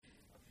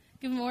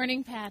Good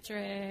morning,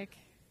 Patrick.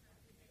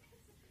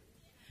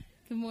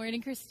 Good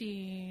morning,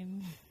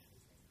 Christine.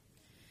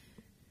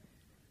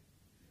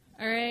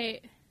 All right.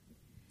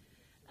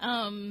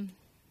 Gosh.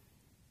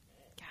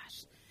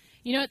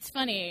 It's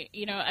funny.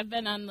 I've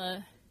been on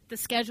the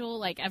schedule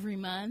like every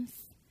month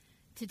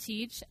to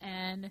teach,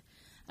 and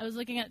I was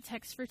looking at the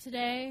text for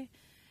today,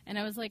 and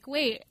I was like,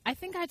 wait, I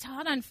think I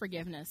taught on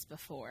forgiveness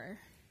before.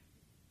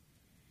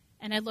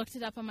 And I looked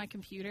it up on my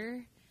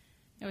computer.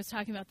 I was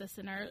talking about this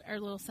in our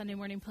little Sunday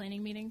morning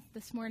planning meeting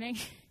this morning.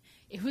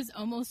 It was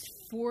almost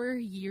 4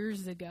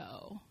 years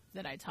ago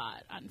that I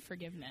taught on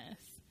forgiveness.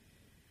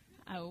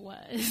 I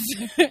was.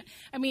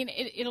 I mean,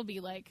 it'll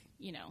be like,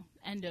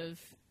 end of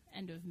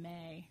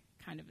May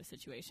kind of a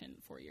situation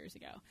 4 years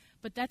ago.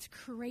 But that's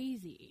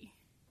crazy.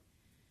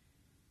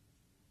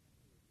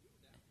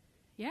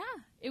 Yeah,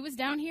 it was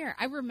down here.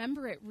 I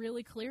remember it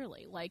really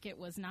clearly, like it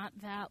was not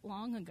that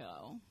long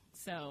ago.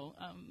 So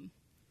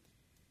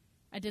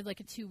I did like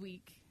a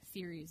 2-week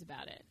series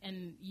about it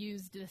and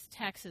used this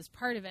text as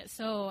part of it.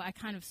 So I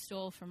kind of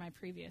stole from my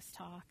previous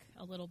talk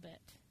a little bit,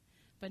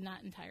 but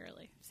not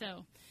entirely.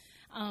 So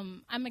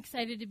I'm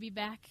excited to be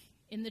back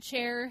in the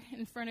chair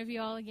in front of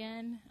you all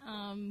again.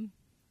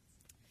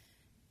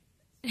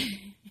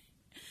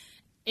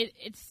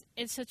 It's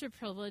such a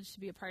privilege to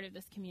be a part of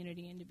this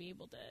community and to be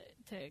able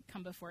to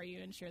come before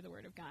you and share the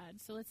Word of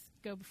God. So let's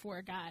go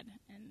before God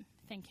and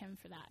thank Him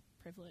for that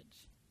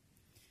privilege.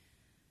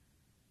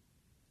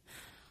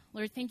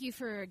 Lord, thank you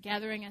for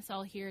gathering us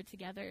all here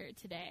together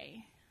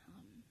today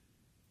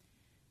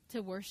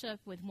to worship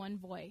with one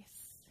voice,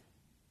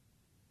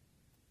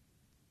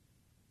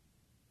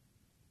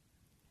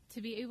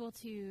 to be able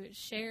to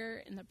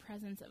share in the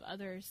presence of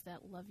others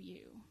that love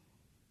you,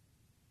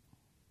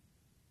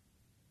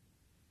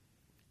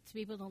 to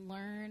be able to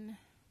learn,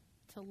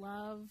 to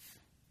love,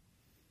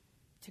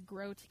 to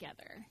grow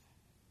together.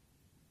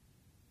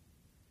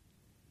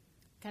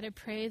 God, I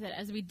pray that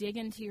as we dig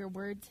into your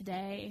word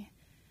today,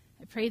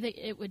 I pray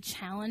that it would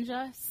challenge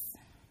us.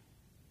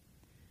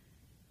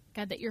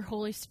 God, that your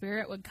Holy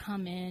Spirit would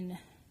come in,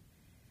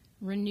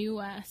 renew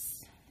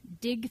us,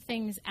 dig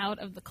things out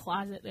of the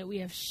closet that we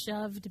have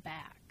shoved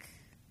back.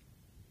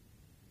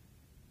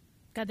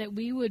 God, that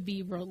we would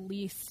be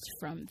released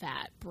from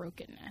that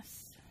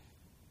brokenness.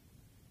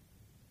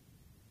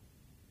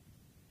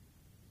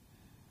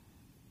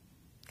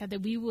 God,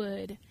 that we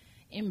would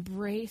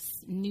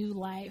embrace new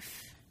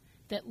life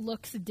that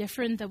looks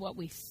different than what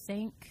we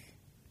think.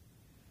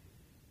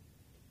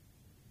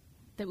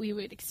 That we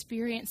would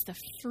experience the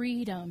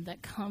freedom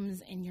that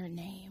comes in your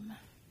name.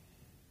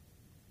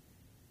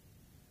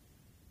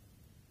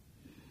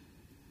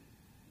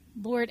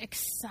 Lord,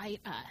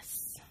 excite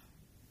us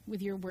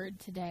with your word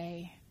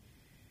today,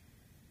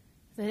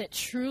 that it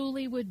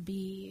truly would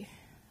be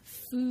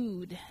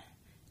food,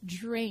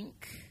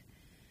 drink,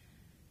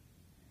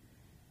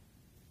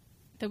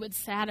 that would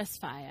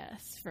satisfy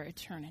us for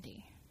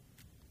eternity.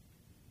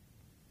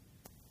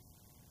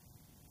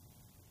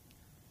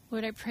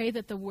 Lord, I pray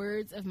that the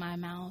words of my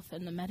mouth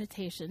and the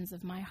meditations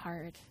of my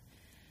heart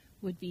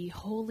would be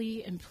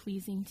holy and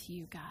pleasing to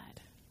you,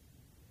 God,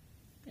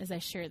 as I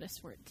share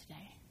this word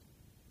today.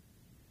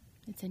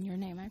 It's in your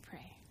name I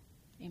pray.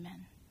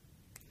 Amen.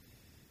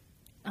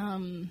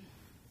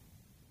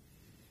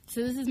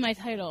 So this is my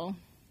title,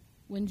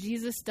 When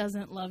Jesus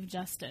Doesn't Love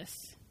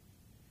Justice.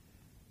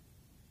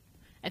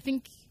 I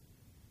think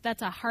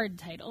that's a hard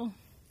title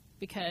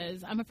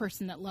because I'm a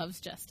person that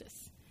loves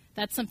justice.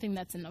 That's something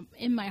that's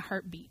in my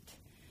heartbeat.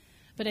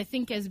 But I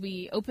think as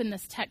we open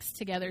this text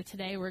together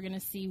today, we're going to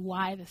see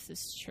why this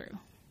is true.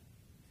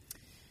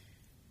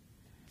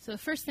 So the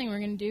first thing we're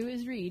going to do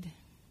is read.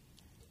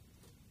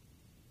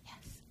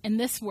 Yes. And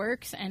this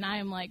works, and I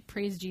am like,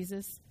 praise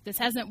Jesus. This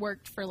hasn't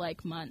worked for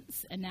like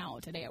months, and now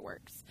today it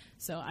works.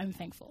 So I'm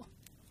thankful.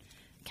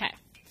 Okay.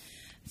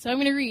 So I'm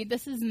going to read.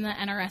 This is in the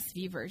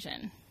NRSV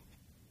version.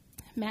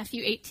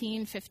 Matthew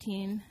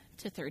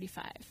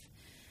 18:15-35.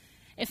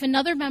 If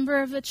another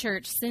member of the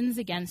church sins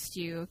against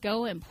you,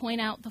 go and point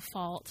out the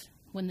fault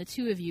when the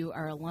two of you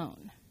are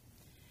alone.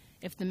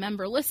 If the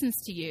member listens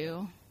to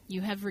you,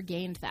 you have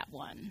regained that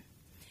one.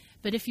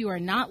 But if you are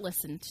not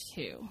listened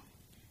to,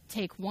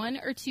 take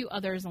 1 or 2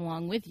 others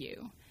along with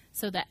you,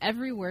 so that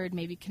every word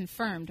may be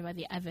confirmed by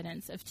the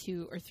evidence of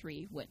 2 or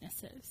 3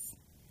 witnesses.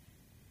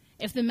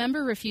 If the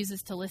member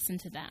refuses to listen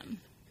to them,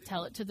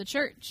 tell it to the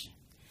church.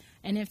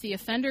 And if the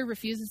offender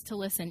refuses to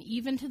listen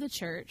even to the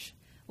church,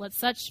 let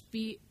such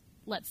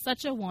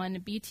a one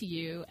be to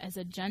you as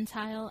a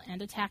Gentile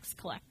and a tax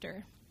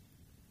collector.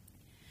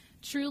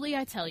 Truly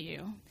I tell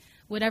you,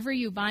 whatever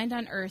you bind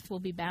on earth will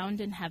be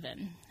bound in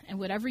heaven, and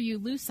whatever you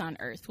loose on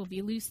earth will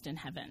be loosed in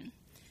heaven.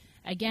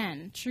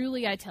 Again,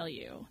 truly I tell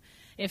you,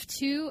 if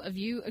 2 of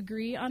you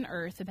agree on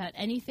earth about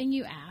anything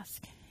you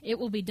ask, it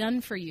will be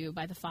done for you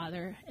by the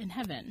Father in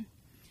heaven.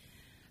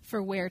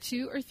 For where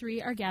 2 or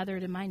 3 are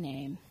gathered in my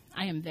name,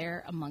 I am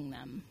there among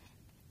them.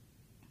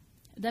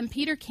 Then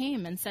Peter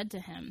came and said to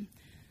him,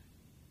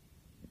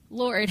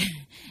 Lord,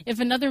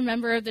 if another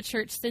member of the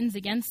church sins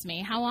against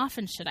me, how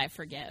often should I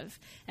forgive?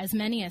 As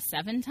many as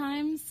 7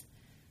 times?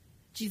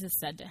 Jesus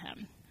said to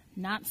him,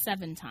 not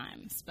 7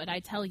 times, but I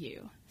tell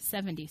you,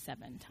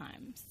 77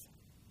 times.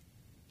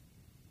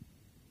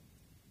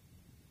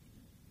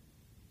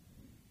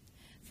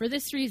 For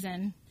this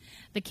reason,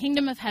 the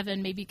kingdom of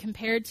heaven may be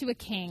compared to a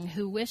king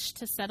who wished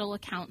to settle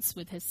accounts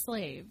with his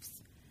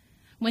slaves.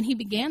 When he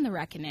began the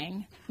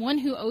reckoning, one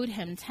who owed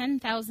him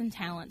 10,000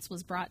 talents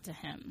was brought to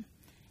him.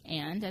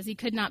 And, as he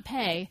could not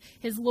pay,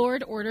 his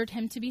lord ordered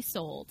him to be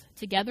sold,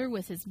 together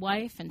with his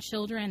wife and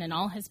children and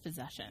all his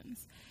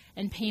possessions,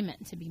 and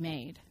payment to be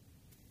made.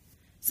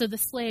 So the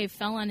slave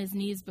fell on his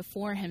knees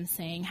before him,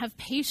 saying, have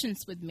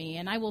patience with me,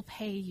 and I will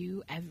pay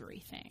you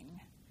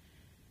everything.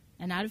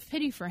 And out of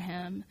pity for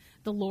him,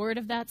 the lord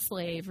of that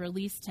slave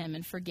released him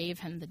and forgave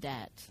him the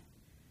debt.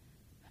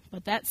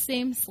 But that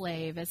same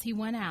slave, as he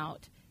went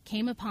out,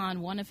 came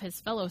upon one of his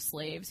fellow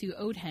slaves who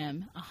owed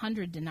him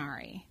 100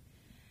 denarii.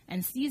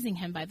 And seizing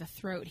him by the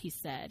throat, he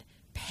said,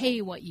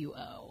 pay what you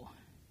owe.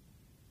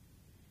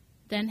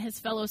 Then his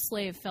fellow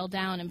slave fell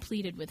down and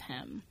pleaded with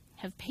him,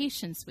 have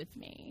patience with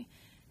me,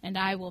 and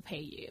I will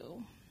pay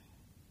you.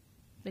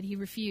 But he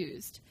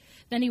refused.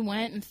 Then he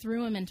went and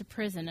threw him into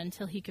prison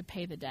until he could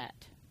pay the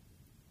debt.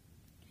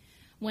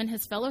 When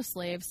his fellow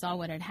slaves saw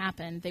what had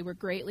happened, they were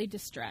greatly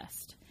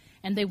distressed,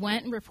 and they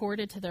went and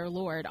reported to their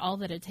lord all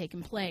that had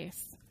taken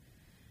place.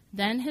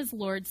 Then his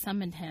lord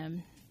summoned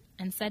him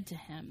and said to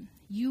him,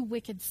 you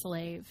wicked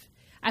slave,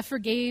 I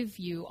forgave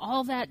you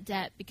all that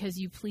debt because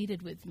you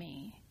pleaded with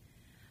me.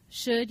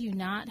 Should you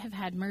not have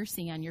had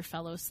mercy on your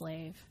fellow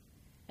slave,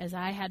 as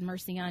I had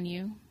mercy on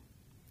you?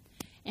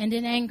 And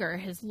in anger,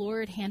 his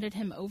lord handed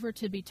him over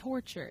to be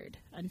tortured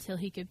until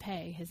he could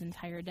pay his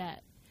entire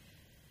debt.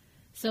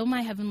 So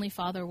my heavenly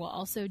Father will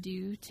also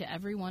do to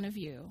every one of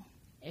you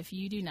if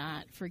you do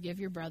not forgive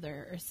your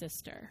brother or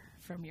sister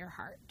from your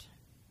heart.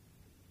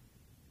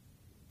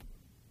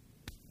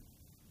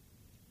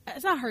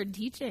 That's a hard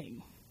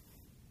teaching.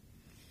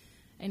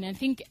 And I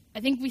think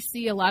we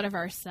see a lot of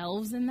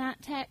ourselves in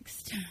that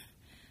text.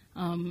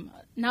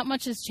 Not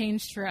much has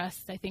changed for us,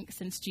 I think,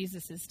 since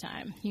Jesus'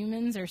 time.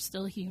 Humans are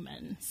still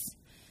humans,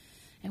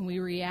 and we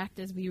react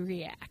as we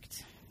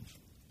react.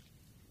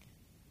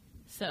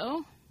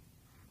 So,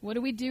 what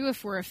do we do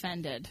if we're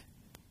offended?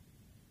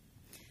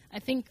 I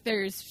think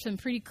there's some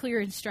pretty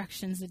clear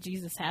instructions that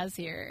Jesus has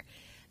here,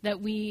 that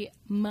we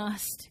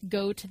must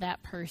go to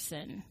that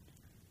person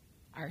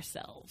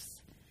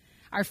ourselves.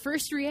 Our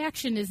first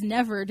reaction is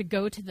never to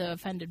go to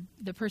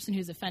the person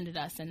who's offended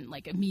us and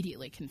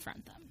immediately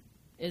confront them.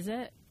 Is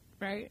it?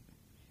 Right?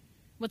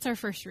 What's our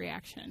first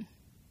reaction?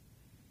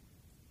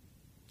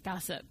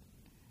 Gossip.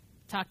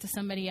 Talk to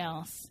somebody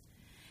else.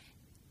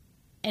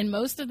 And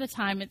most of the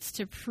time it's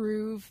to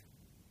prove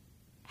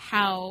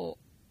how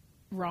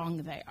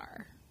wrong they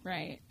are,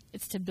 right?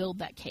 It's to build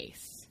that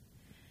case.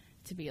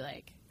 To be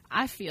like,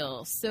 I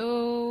feel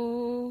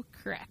so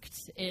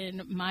correct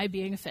in my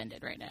being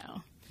offended right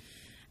now.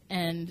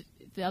 And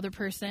the other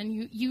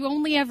person, you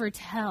only ever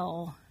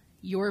tell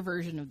your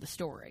version of the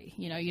story.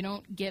 You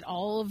don't get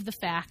all of the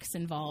facts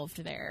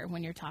involved there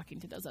when you're talking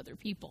to those other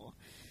people.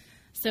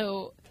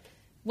 So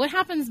what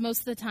happens most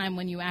of the time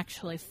when you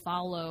actually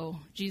follow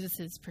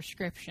Jesus'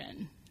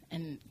 prescription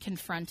and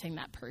confronting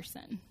that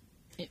person,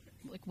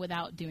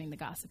 without doing the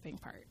gossiping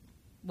part?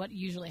 What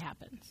usually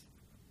happens?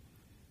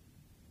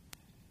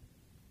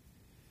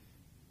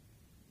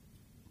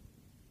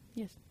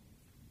 Yes.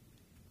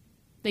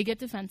 They get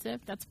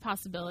defensive. That's a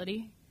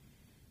possibility.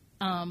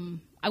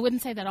 I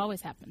wouldn't say that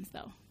always happens,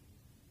 though.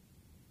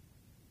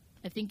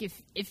 I think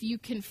if you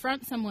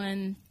confront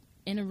someone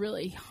in a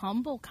really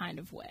humble kind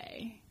of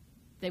way,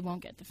 they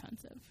won't get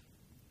defensive.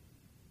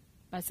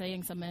 By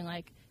saying something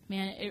like,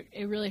 man,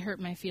 it really hurt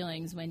my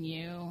feelings when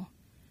you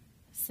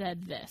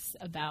said this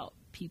about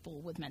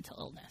people with mental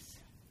illness.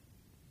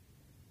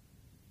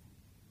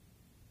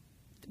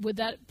 Would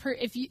that,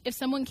 if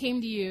someone came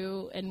to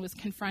you and was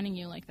confronting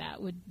you like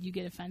that, would you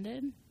get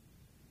offended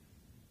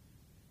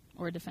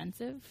or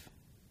defensive?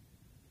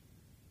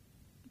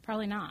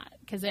 Probably not,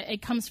 because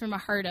it comes from a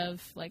heart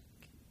of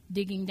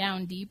digging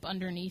down deep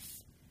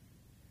underneath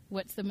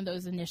what some of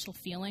those initial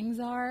feelings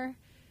are,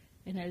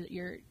 and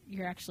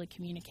you're actually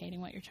communicating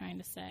what you're trying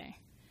to say.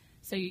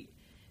 So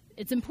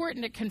it's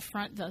important to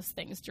confront those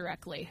things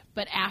directly,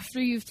 but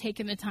after you've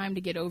taken the time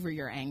to get over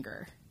your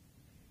anger.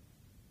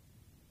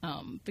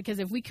 Because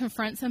if we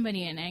confront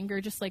somebody in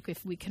anger, just like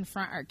if we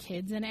confront our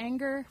kids in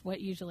anger, what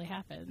usually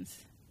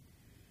happens?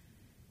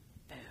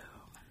 Boom.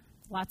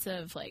 Lots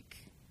of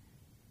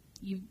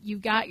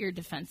you've got your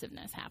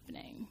defensiveness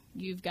happening.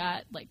 You've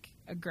got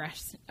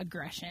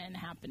aggression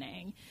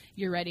happening.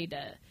 You're ready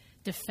to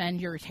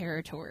defend your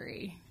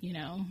territory,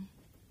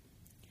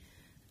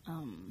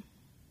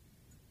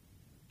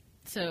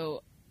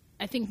 So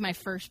I think my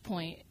first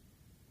point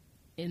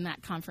in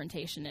that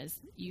confrontation is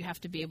you have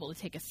to be able to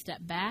take a step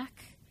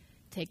back,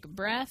 take a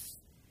breath,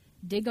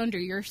 dig under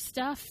your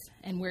stuff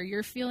and where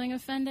you're feeling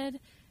offended,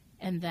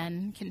 and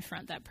then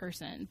confront that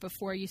person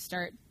before you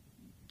start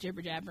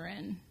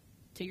jibber-jabbering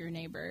to your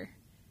neighbor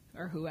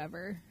or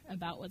whoever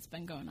about what's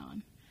been going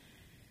on.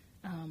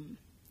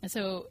 And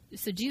so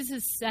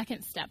Jesus'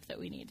 second step that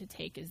we need to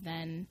take is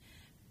then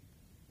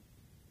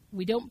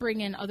we don't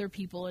bring in other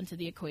people into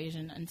the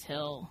equation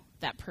until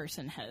that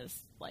person has,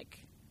 like,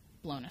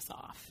 blown us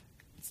off.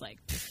 It's like,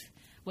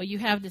 what you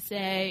have to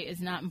say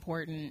is not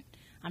important.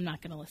 I'm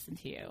not going to listen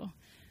to you.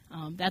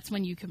 That's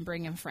when you can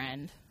bring a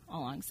friend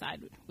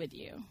alongside with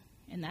you.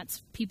 And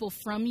that's people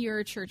from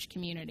your church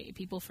community,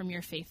 people from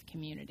your faith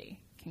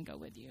community can go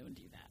with you and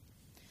do that.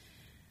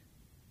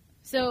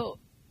 So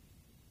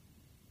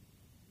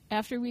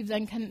after we've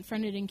then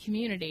confronted in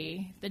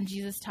community, then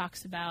Jesus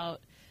talks about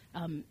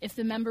if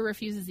the member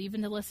refuses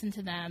even to listen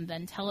to them,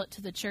 then tell it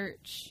to the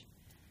church.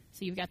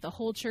 So you've got the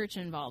whole church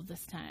involved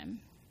this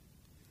time.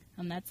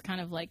 And that's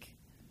kind of like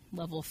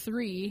level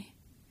 3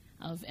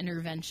 of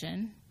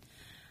intervention.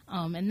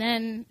 And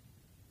then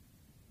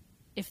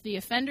if the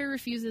offender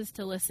refuses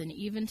to listen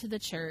even to the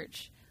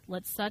church,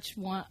 let such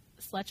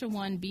a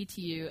one be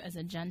to you as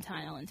a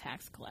Gentile and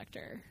tax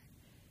collector.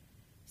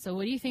 So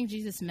what do you think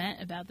Jesus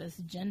meant about this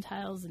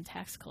Gentiles and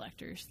tax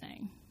collectors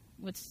thing?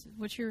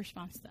 What's your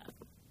response to that?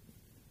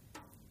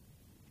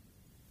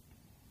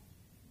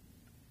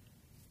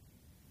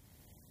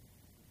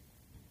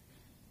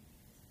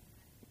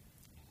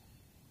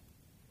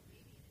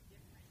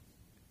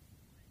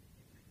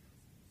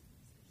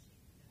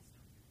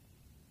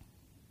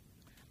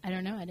 I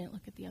don't know. I didn't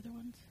look at the other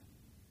ones.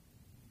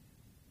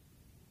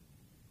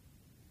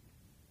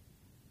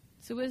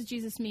 So what does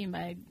Jesus mean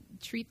by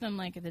treat them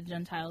like the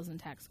Gentiles and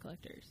tax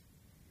collectors?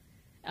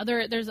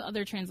 There's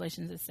other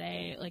translations that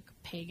say, like,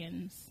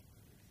 pagans.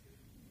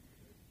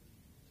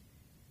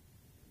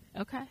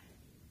 Okay.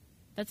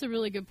 That's a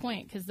really good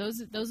point, because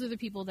those are the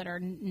people that are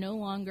no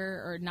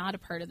longer or not a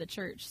part of the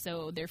church.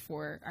 So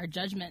therefore, our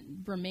judgment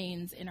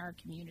remains in our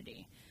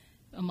community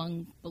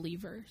among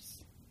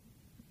believers.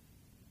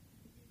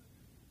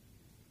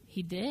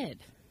 He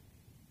did.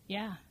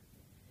 Yeah.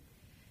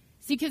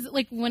 See, because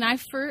like when I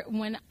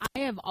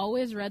have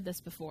always read this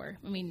before,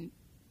 I mean,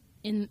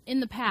 in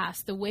the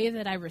past, the way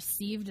that I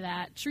received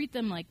that, treat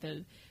them like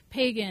the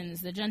pagans,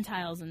 the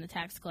Gentiles, and the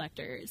tax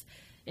collectors,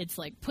 it's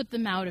like put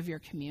them out of your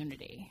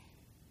community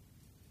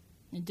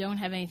and don't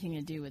have anything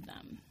to do with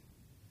them.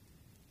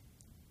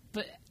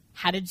 But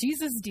how did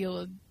Jesus deal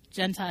with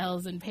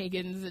Gentiles and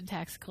pagans and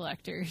tax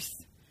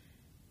collectors?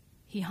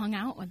 He hung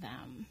out with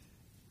them.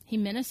 He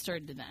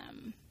ministered to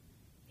them.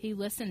 He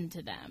listened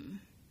to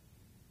them.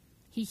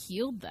 He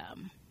healed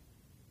them.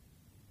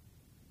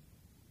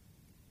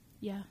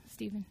 Yeah,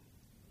 Stephen.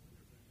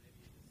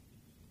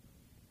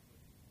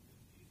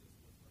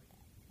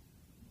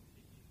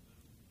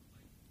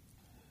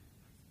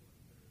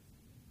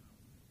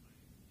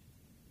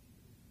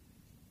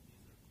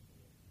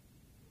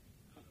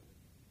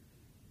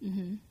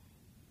 Mm-hmm.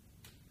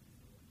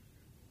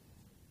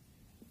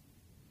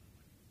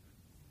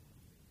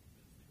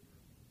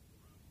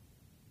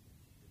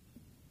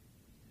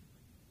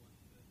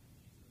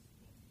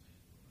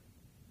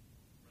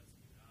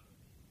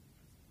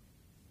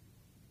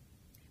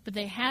 But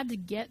they had to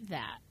get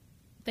that.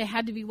 They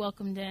had to be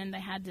welcomed in. They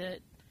had to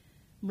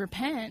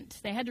repent.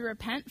 They had to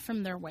repent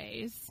from their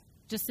ways,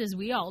 just as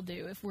we all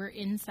do. If we're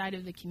inside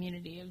of the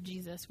community of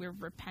Jesus, we're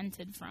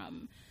repented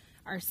from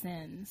our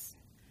sins.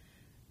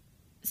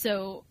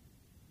 So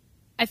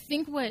I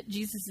think what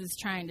Jesus is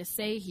trying to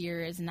say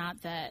here is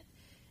not that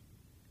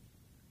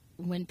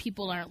when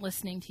people aren't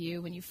listening to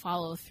you, when you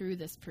follow through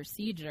this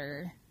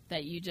procedure,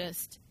 that you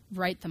just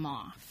write them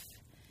off.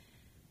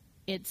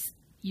 It's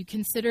you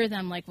consider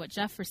them, like what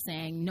Jeff was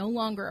saying, no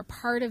longer a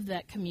part of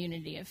that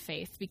community of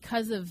faith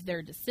because of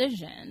their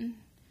decision,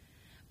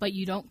 but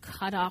you don't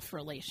cut off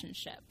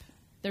relationship.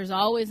 There's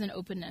always an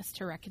openness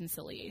to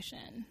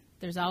reconciliation.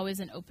 There's always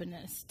an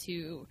openness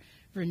to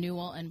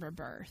renewal and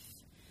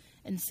rebirth.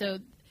 And so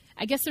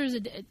I guess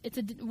it's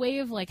a way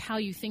of like how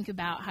you think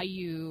about how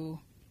you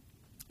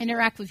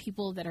interact with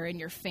people that are in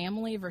your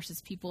family versus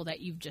people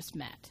that you've just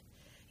met.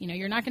 You know,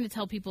 you're not going to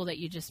tell people that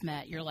you just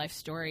met your life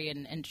story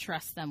and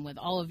trust them with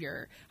all of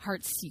your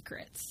heart's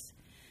secrets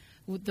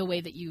the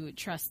way that you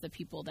trust the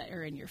people that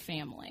are in your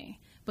family.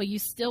 But you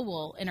still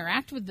will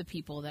interact with the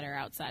people that are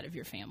outside of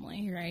your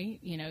family, right?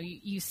 You know,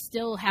 you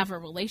still have a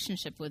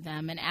relationship with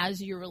them. And as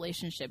your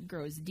relationship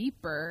grows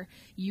deeper,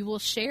 you will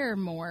share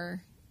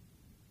more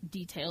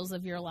details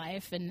of your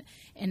life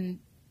and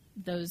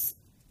those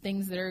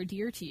things that are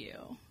dear to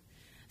you.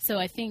 So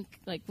I think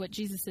like what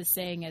Jesus is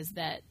saying is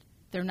that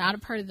they're not a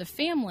part of the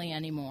family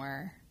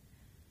anymore,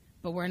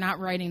 but we're not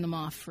writing them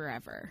off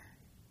forever.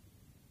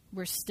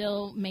 We're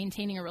still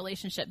maintaining a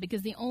relationship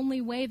because the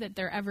only way that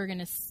they're ever going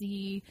to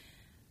see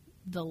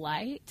the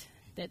light,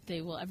 that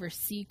they will ever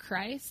see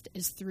Christ,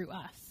 is through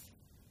us.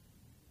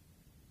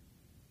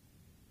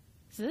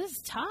 So this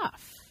is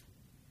tough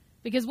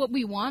because what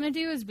we want to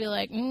do is be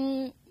like,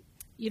 you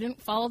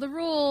didn't follow the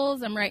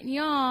rules. I'm writing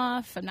you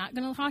off. I'm not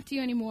going to talk to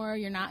you anymore.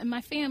 You're not in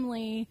my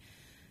family.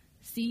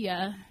 See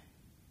ya.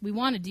 We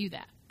want to do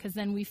that because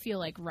then we feel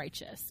like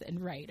righteous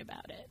and right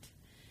about it.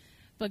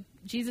 But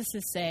Jesus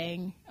is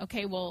saying,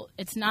 okay, well,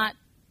 it's not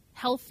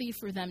healthy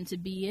for them to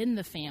be in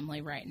the family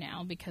right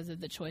now because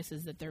of the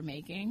choices that they're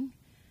making,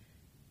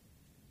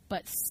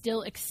 but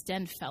still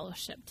extend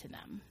fellowship to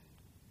them.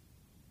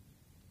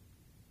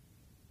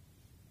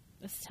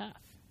 That's tough.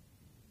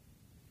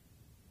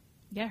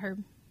 Yeah,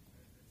 Herb.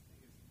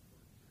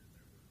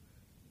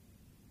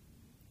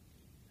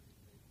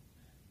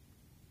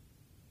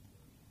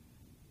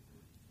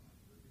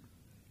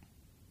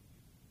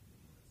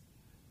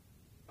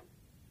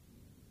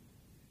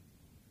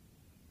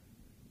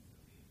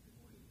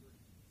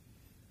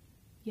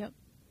 Yep.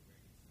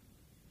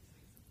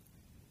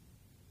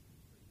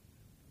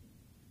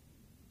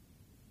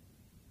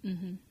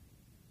 Mm-hmm.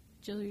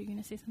 Jill, are you going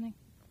to say something?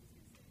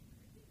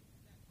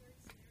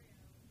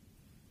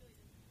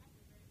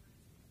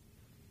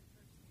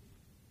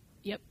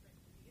 Yep.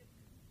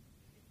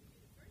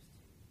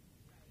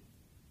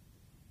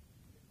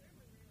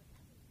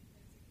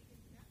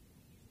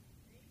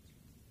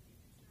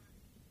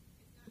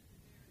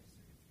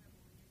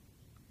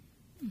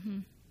 Mm-hmm.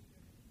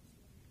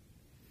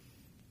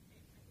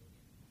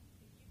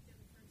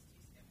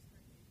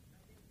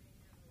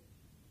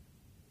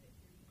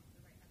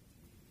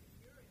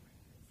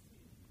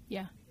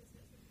 Yeah.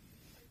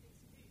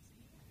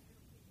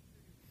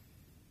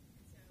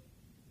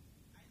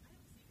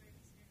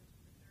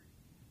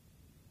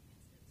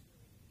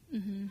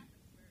 Mm-hmm.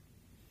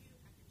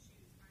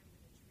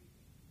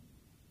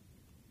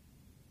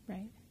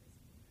 Right.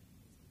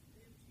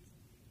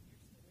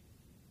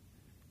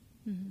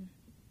 Mm-hmm.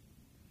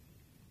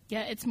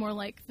 Yeah, it's more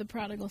like the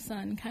prodigal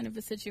son kind of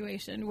a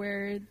situation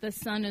where the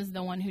son is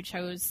the one who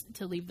chose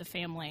to leave the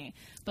family,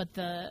 but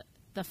the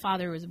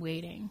father was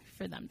waiting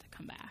for them to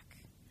come back.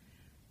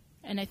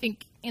 And I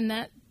think in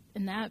that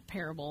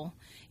parable,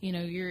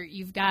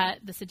 you've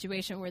got the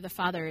situation where the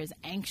father is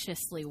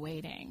anxiously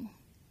waiting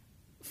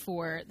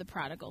for the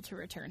prodigal to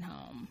return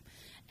home.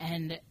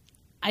 And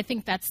I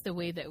think that's the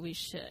way that we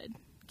should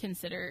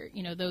consider,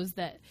 those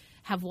that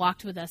have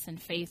walked with us in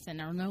faith and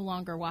are no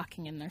longer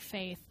walking in their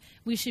faith.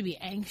 We should be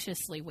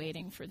anxiously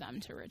waiting for them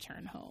to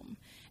return home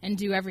and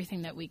do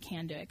everything that we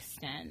can to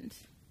extend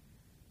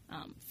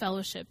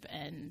fellowship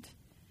and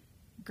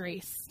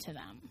grace to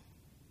them.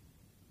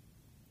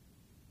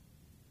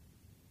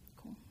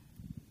 Cool.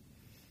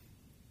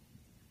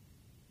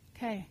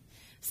 Okay.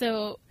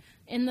 So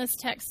in this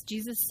text,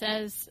 Jesus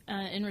says,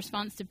 in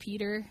response to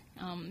Peter,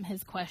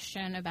 his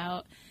question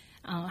about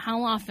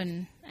how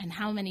often and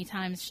how many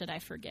times should I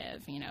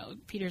forgive?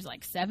 Peter's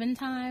like 7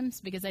 times,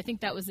 because I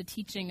think that was the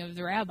teaching of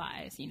the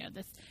rabbis.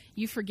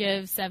 You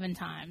forgive 7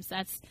 times.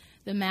 That's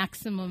the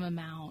maximum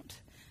amount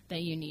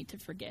that you need to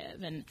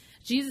forgive. And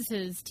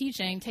Jesus'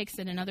 teaching takes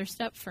it another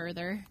step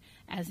further,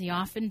 as he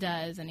often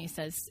does, and he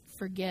says,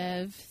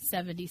 forgive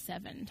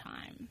 77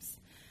 times.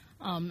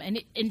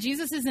 And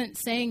Jesus isn't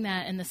saying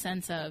that in the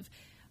sense of,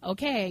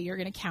 okay, you're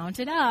going to count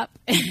it up,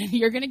 and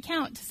you're going to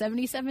count to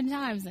 77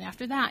 times, and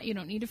after that, you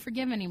don't need to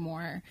forgive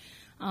anymore.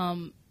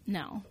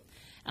 No.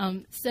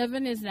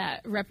 7 is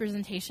that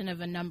representation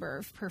of a number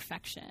of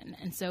perfection.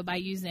 And so by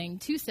using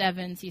 2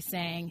 sevens, he's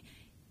saying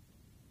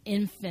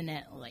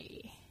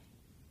infinitely.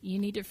 You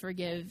need to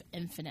forgive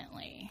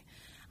infinitely.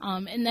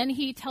 And then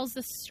he tells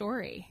this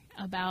story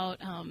about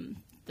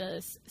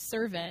the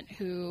servant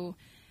who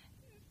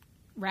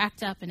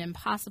racked up an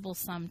impossible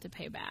sum to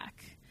pay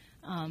back.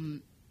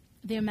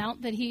 The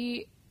amount that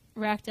he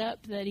racked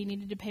up that he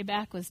needed to pay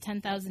back was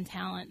 10,000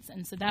 talents,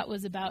 and so that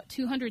was about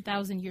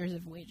 200,000 years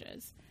of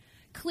wages.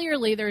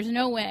 Clearly, there's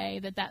no way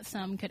that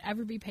sum could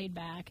ever be paid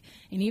back,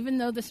 and even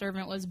though the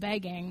servant was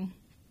begging,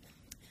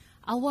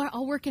 I'll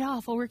work it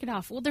off,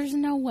 Well, there's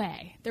no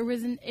way.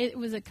 It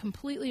was a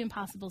completely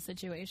impossible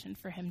situation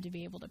for him to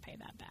be able to pay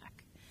that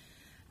back.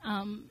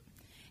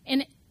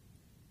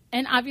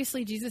 And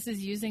obviously, Jesus is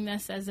using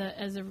this as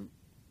a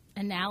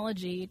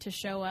analogy to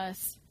show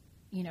us,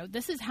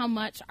 this is how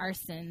much our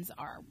sins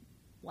are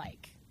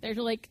like. They're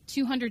like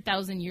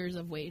 200,000 years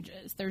of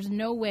wages. There's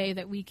no way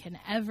that we can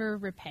ever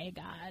repay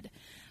God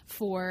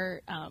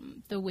for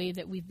the way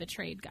that we've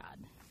betrayed God.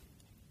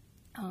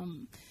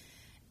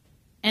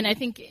 And I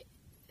think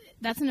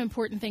that's an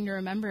important thing to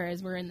remember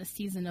as we're in the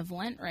season of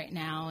Lent right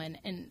now,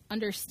 and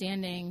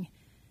understanding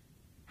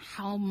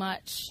how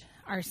much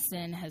our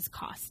sin has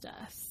cost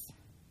us,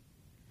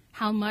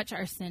 how much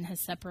our sin has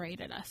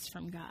separated us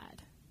from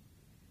God,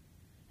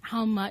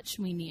 how much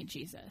we need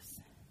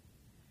Jesus.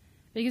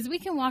 Because we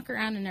can walk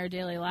around in our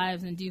daily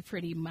lives and do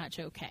pretty much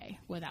okay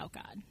without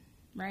God,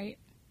 right?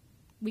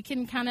 We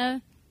can kind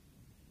of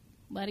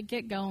let it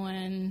get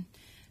going.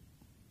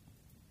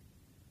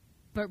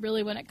 But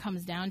really, when it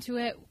comes down to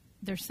it,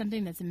 there's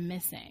something that's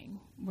missing.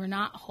 We're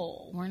not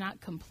whole. We're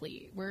not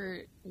complete.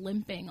 We're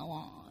limping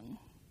along.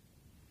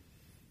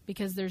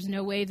 Because there's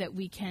no way that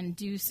we can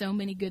do so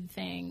many good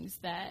things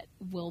that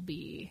will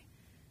be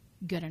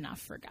good enough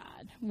for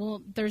God.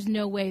 Well, there's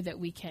no way that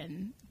we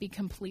can be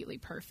completely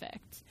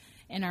perfect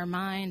in our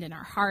mind, in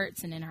our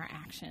hearts, and in our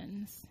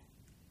actions.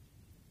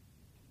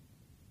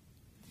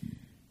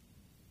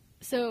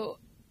 So,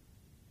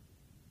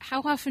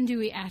 how often do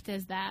we act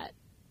as that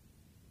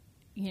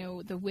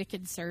the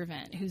wicked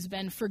servant who's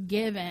been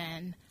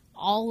forgiven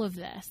all of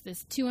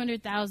this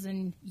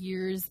 200,000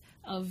 years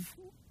of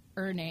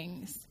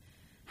earnings,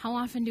 how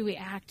often do we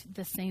act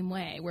the same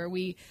way, where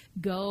we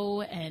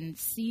go and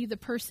see the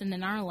person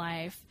in our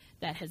life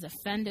that has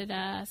offended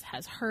us,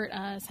 has hurt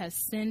us, has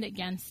sinned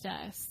against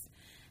us,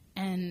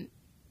 and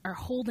are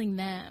holding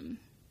them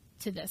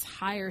to this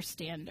higher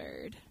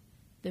standard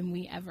than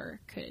we ever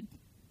could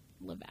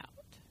live out?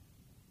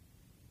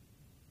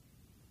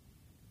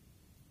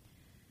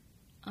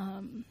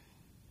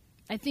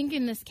 I think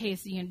in this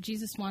case,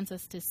 Jesus wants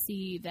us to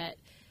see that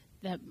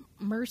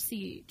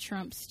mercy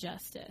trumps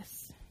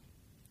justice.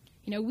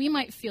 We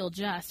might feel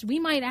just. We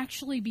might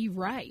actually be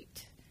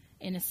right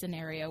in a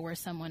scenario where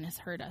someone has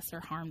hurt us or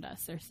harmed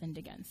us or sinned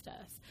against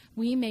us.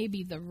 We may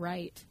be the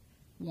right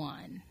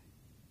one.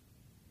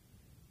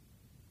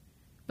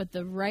 But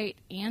the right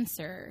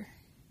answer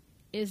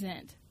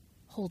isn't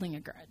holding a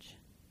grudge.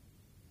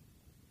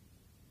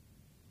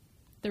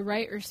 The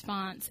right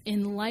response,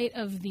 in light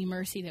of the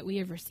mercy that we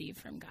have received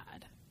from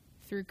God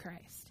through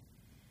Christ,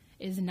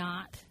 is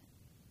not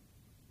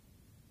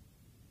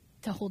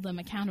to hold them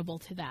accountable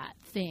to that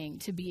thing,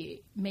 to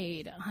be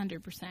made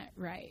 100%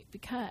 right,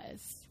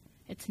 because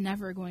it's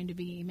never going to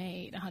be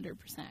made 100%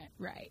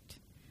 right.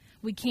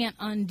 We can't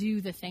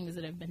undo the things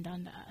that have been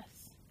done to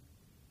us.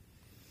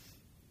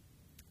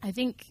 I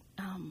think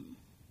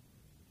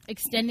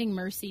extending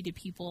mercy to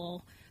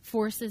people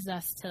forces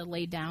us to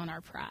lay down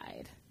our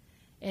pride.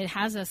 It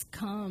has us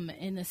come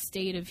in a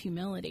state of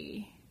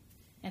humility.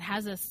 It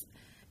has us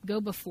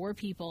go before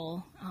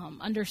people,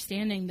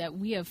 understanding that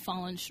we have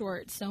fallen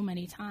short so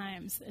many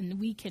times, and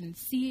we can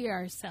see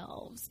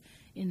ourselves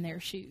in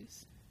their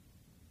shoes.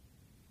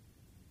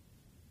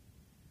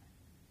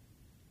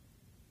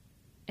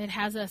 It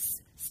has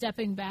us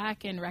stepping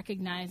back and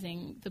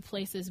recognizing the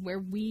places where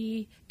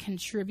we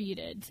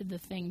contributed to the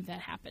thing that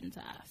happened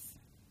to us.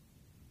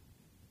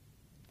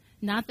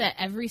 Not that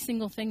every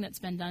single thing that's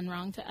been done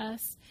wrong to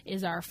us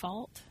is our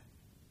fault,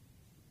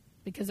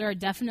 because there are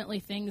definitely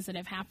things that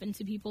have happened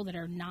to people that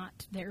are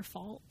not their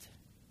fault.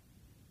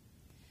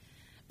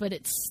 But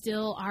it's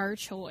still our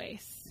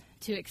choice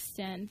to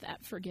extend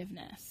that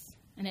forgiveness.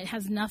 And it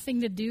has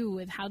nothing to do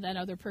with how that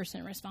other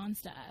person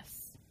responds to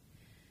us.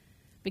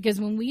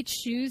 Because when we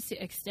choose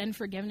to extend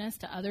forgiveness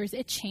to others,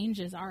 it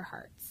changes our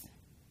hearts.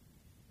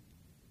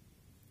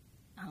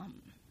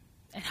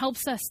 It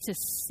helps us to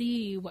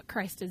see what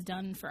Christ has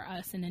done for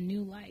us in a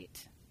new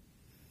light.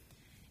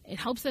 It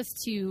helps us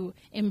to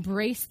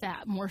embrace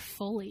that more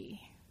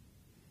fully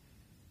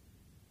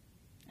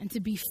and to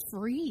be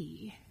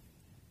free.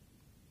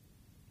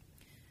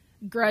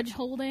 Grudge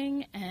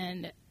holding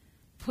and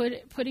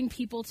putting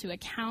people to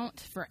account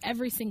for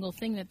every single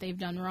thing that they've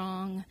done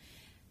wrong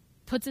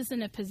puts us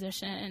in a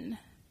position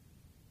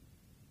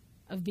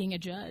of being a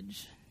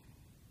judge,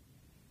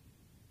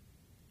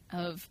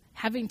 of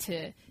having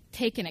to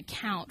take an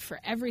account for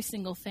every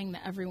single thing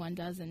that everyone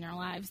does in their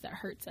lives that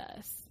hurts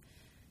us.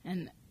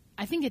 And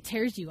I think it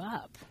tears you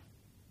up.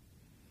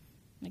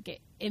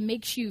 Like it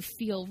makes you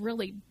feel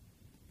really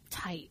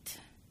tight.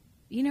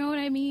 You know what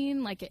I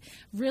mean? Like it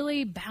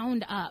really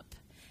bound up.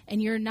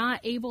 And you're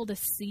not able to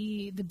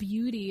see the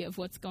beauty of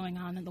what's going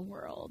on in the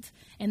world.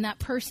 And that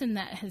person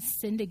that has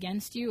sinned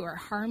against you or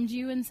harmed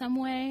you in some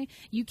way,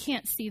 you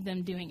can't see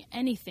them doing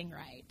anything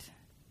right.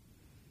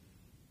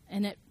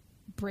 And it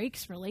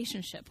breaks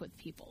relationship with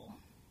people.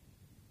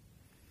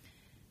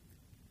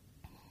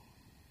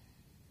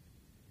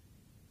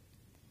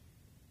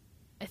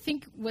 I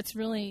think what's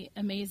really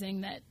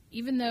amazing that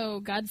even though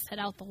God set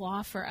out the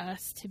law for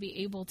us to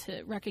be able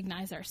to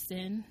recognize our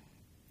sin,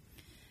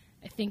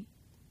 I think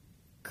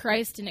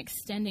Christ, in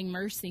extending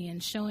mercy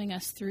and showing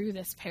us through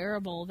this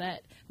parable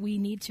that we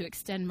need to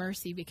extend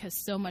mercy because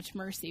so much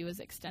mercy was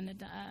extended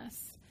to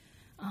us,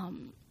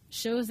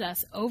 shows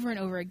us over and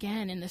over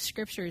again in the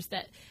scriptures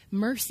that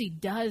mercy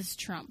does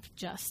trump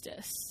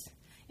justice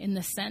in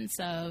the sense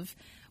of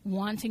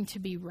wanting to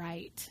be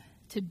right,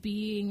 to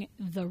being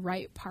the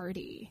right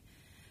party.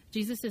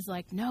 Jesus is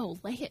like, no,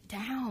 lay it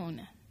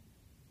down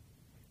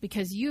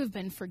because you have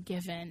been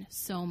forgiven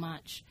so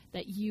much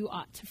that you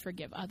ought to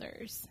forgive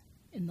others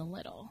in the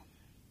little.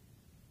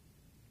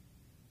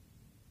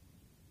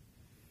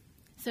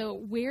 So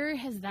where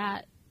has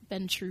that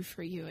been true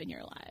for you in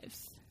your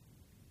lives?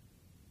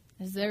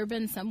 Has there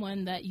been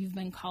someone that you've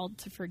been called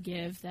to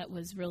forgive that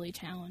was really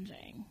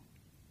challenging?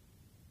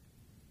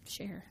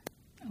 Share.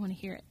 I want to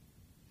hear it.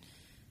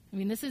 I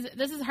mean, this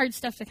is hard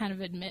stuff to kind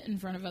of admit in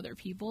front of other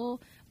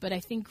people, but I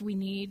think we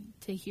need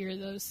to hear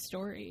those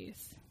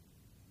stories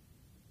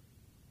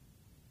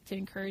to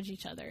encourage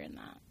each other in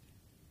that.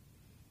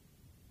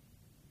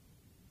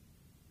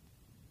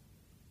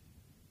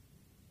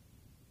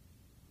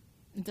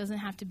 It doesn't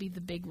have to be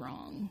the big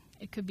wrong.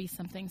 It could be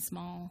something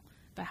small,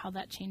 but how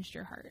that changed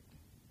your heart.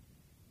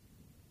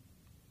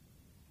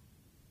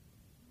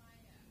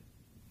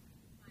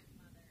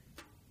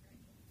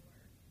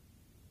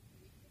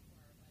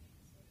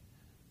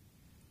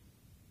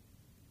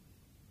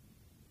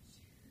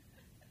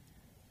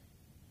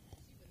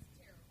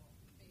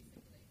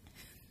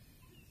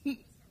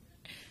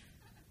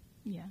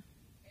 Yeah.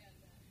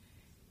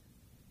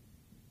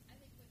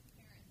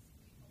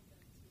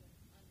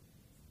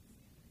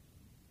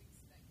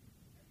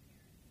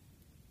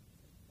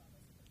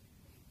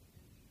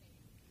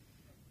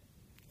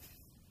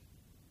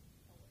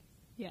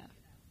 Yeah.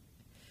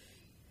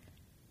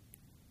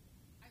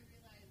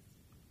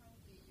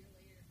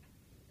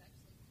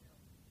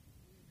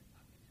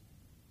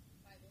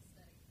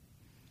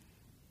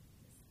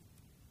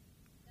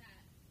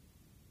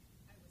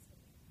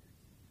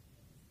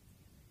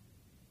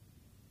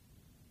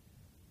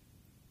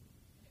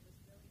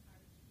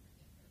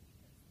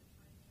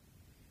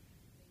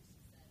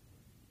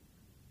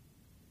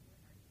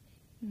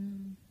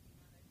 Mm.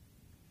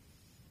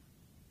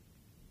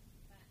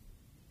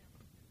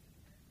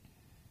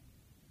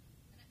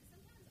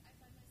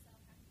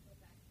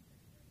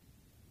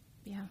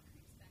 Yeah.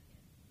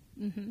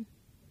 Mm-hmm.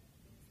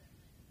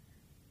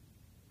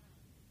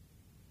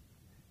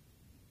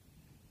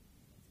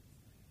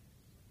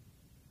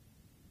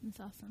 That's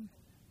awesome.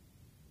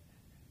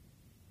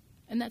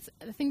 And I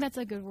think that's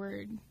a good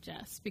word,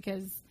 Jess,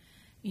 because,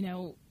 you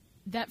know,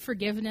 that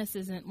forgiveness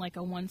isn't like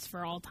a once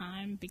for all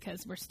time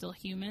because we're still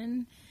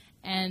human,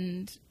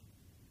 and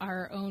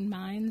our own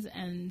minds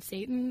and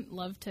Satan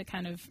love to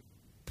kind of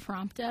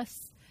prompt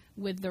us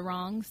with the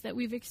wrongs that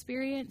we've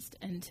experienced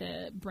and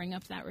to bring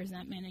up that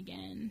resentment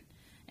again.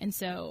 And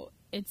so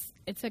it's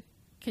a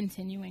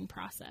continuing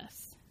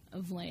process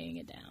of laying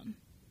it down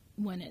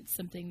when it's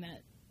something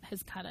that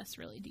has cut us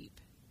really deep.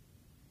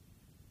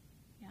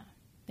 Yeah.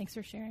 Thanks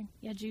for sharing.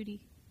 Yeah,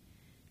 Judy.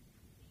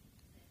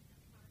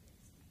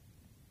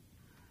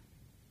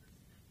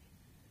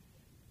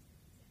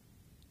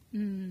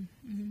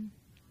 Mm-hmm.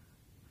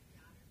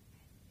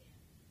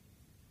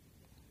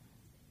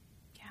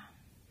 Yeah.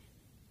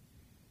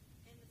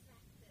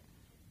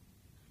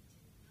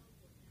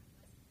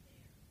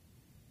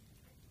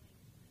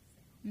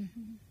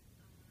 Mm-hmm.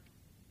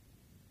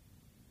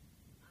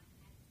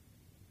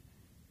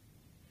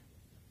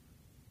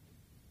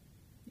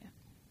 Yeah.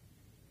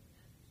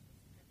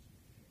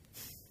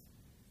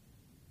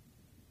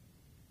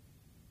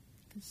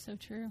 That's so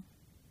true.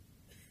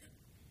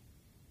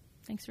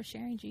 Thanks for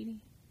sharing, Judy.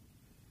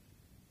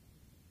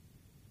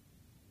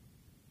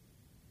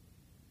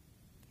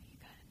 You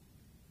got it.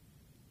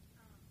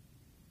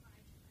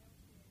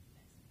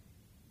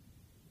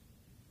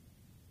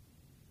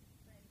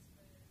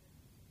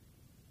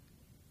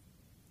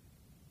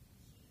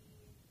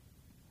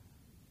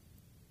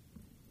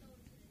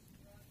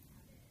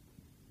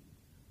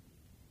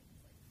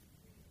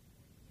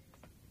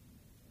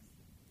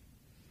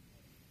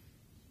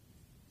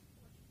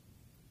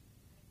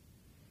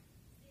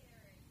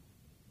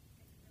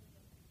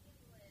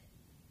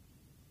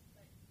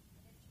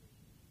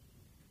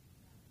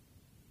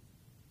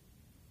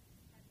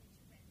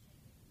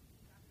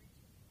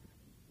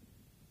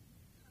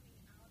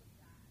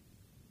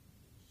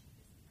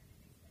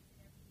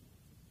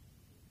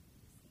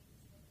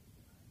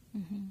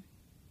 Mm-hmm.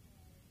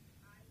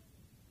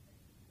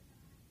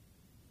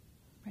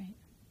 Right.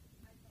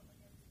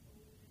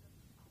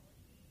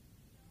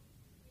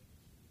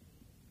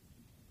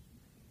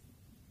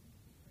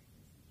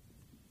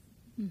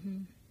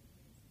 Mm-hmm.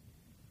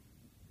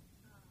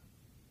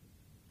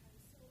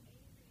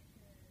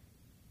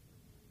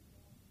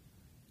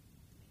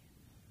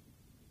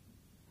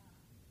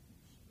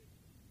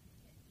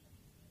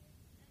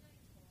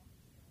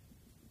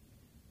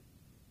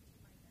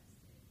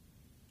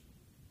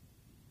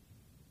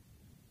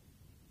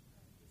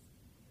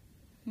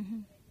 Mm-hmm.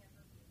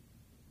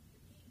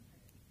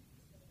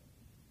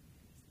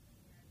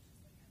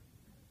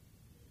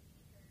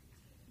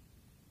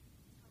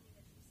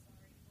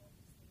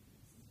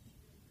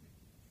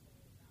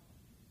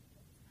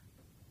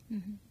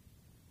 Mm-hmm.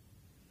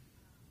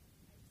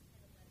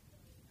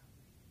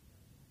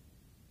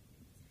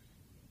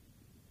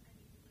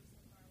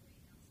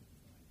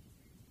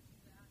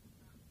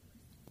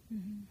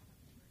 Mm-hmm.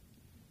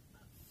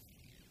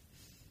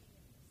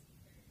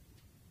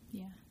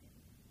 Yeah.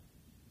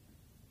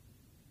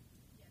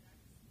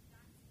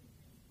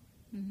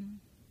 Mm-hmm.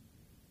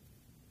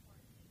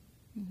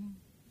 Mm-hmm.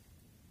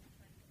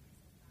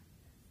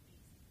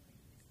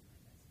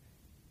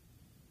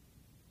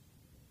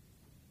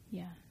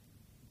 Yeah.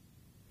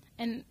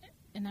 And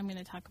and I'm going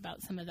to talk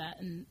about some of that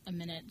in a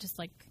minute, just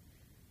like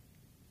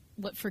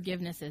what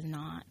forgiveness is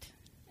not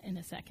in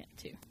a second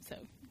too. So,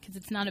 because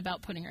it's not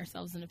about putting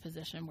ourselves in a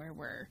position where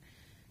we're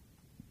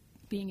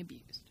being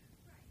abused.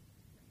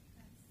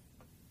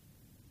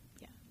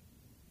 Yeah.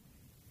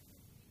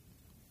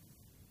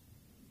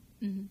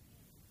 Mm-hmm.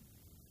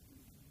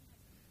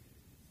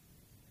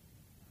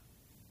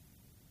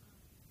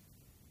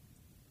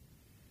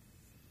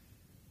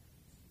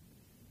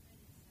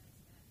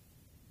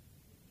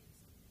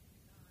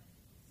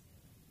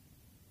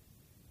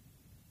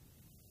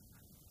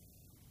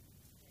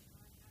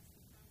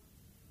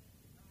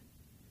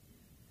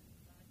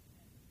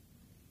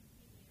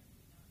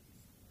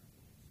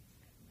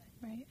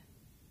 Right.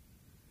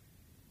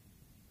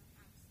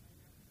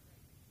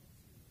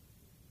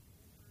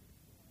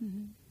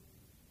 Mm-hmm.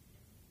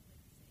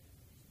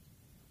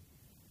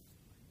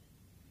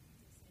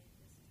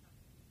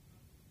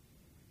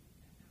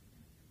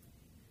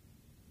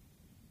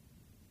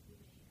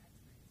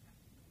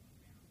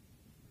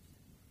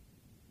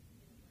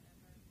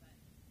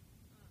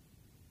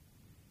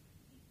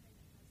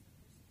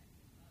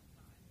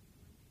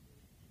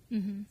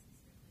 Mm-hmm.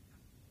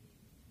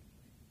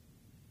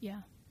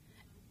 Yeah.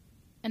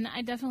 And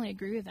I definitely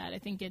agree with that. I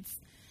think it's,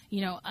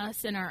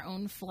 us in our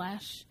own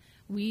flesh,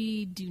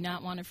 we do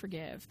not want to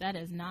forgive. That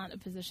is not a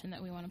position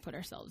that we want to put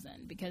ourselves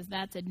in, because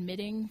that's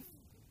admitting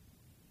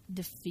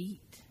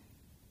defeat.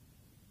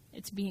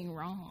 It's being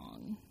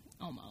wrong,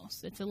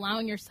 almost. It's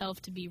allowing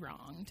yourself to be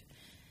wronged.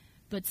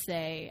 But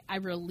say, I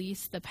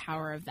release the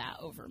power of that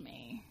over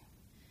me,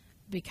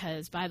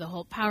 because by the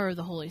whole power of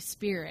the Holy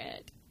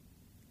Spirit,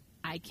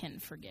 I can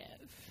forgive.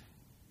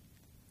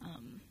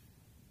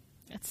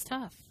 It's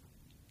tough,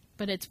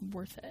 but it's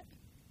worth it.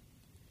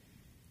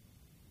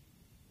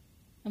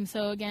 And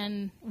so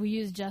again, we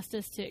use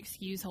justice to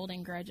excuse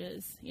holding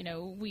grudges.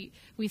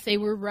 We say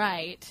we're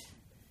right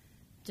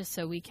just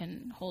so we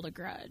can hold a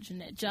grudge,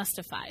 and it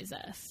justifies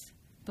us.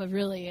 But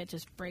really, it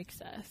just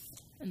breaks us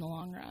in the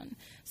long run.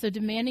 So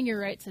demanding your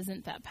rights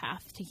isn't that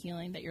path to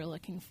healing that you're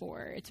looking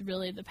for. It's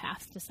really the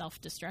path to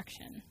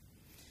self-destruction.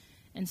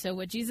 And so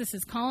what Jesus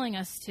is calling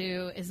us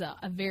to is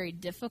a very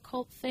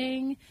difficult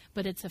thing,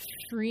 but it's a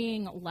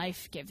freeing,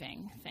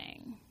 life-giving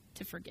thing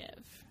to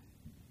forgive.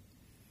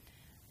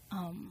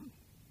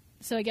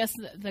 So I guess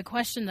the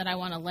question that I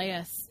want to lay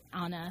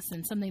on us,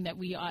 and something that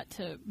we ought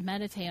to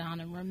meditate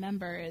on and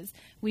remember, is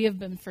we have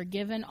been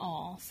forgiven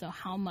all, so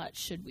how much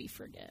should we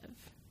forgive?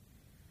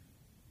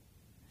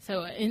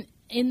 So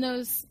in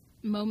those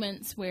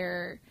moments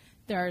where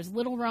there's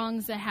little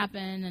wrongs that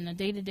happen on a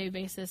day-to-day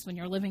basis, when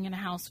you're living in a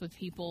house with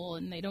people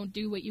and they don't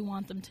do what you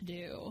want them to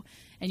do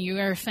and you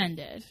are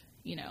offended,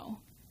 you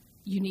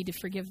need to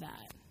forgive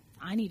that.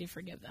 I need to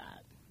forgive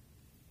that.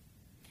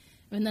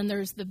 And then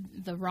there's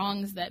the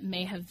wrongs that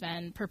may have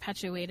been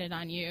perpetuated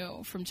on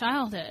you from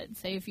childhood.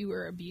 Say if you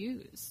were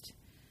abused,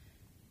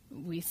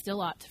 we still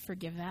ought to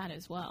forgive that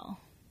as well,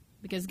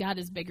 because God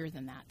is bigger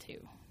than that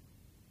too.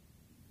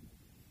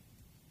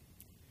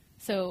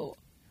 So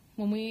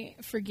when we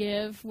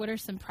forgive, what are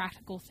some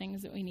practical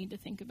things that we need to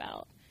think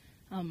about?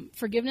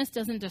 Forgiveness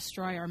doesn't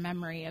destroy our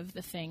memory of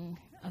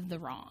the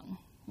wrong.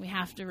 We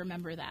have to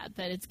remember that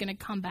it's going to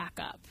come back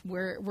up.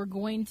 We're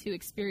going to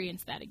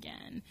experience that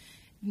again.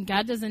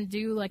 God doesn't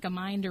do like a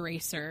mind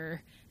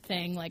eraser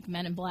thing like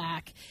Men in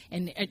Black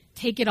and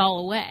take it all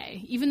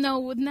away. Even though,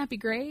 wouldn't that be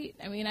great?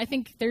 I mean, I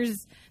think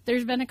there's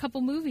been a couple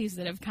movies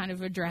that have kind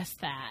of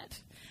addressed that.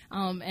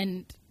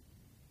 And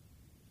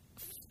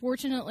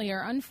fortunately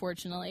or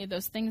unfortunately,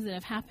 those things that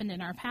have happened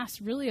in our past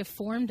really have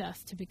formed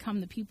us to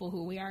become the people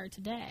who we are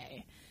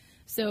today.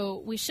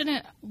 So we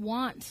shouldn't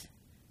want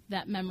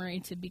that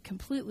memory to be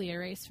completely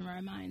erased from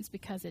our minds,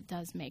 because it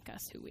does make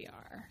us who we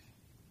are.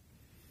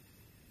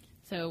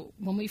 So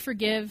when we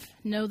forgive,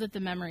 know that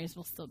the memories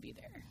will still be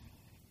there.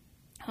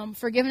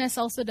 Forgiveness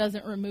also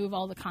doesn't remove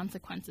all the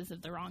consequences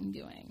of the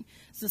wrongdoing.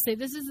 So say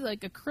this is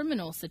like a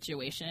criminal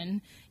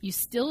situation, you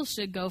still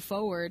should go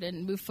forward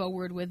and move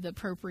forward with the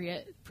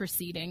appropriate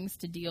proceedings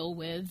to deal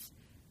with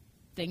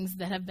things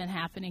that have been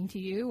happening to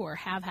you or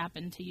have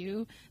happened to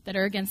you that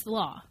are against the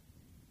law.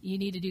 You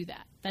need to do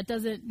that. That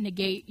doesn't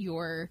negate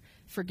your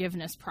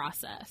forgiveness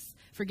process.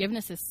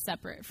 Forgiveness is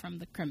separate from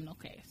the criminal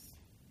case.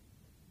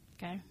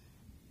 Okay?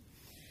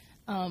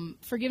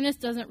 Forgiveness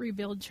doesn't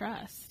rebuild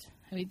trust.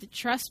 I mean, the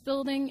trust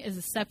building is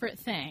a separate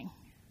thing.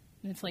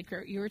 It's like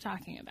you were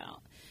talking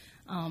about.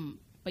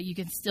 But you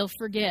can still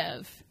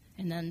forgive,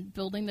 and then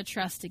building the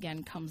trust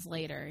again comes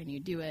later, and you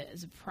do it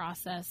as a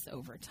process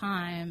over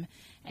time,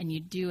 and you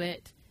do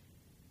it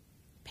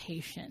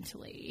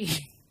patiently.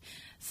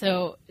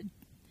 So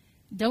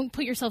don't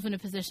put yourself in a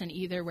position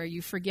either where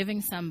you're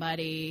forgiving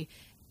somebody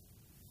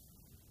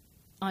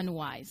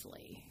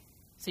unwisely.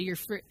 So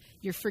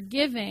you're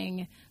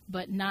forgiving,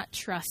 but not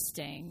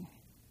trusting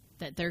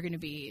that they're going to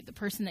be the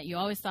person that you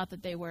always thought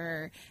that they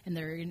were, and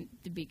they're going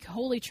to be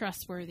wholly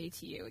trustworthy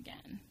to you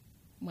again.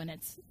 When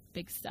it's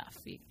big stuff,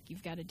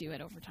 you've got to do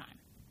it over time.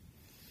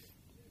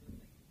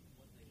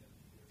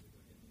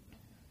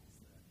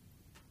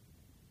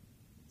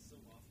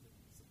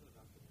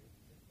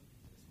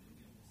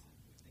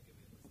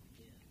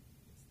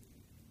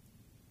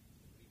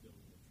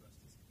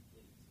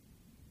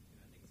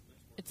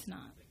 It's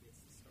not.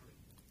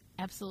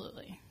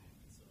 Absolutely.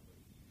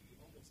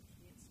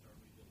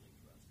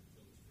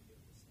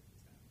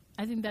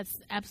 I think that's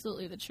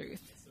absolutely the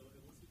truth.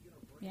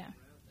 Yeah.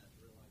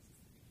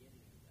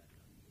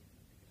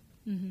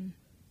 Mm-hmm.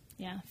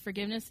 Yeah.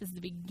 Forgiveness is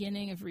the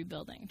beginning of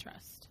rebuilding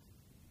trust.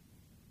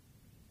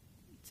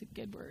 It's a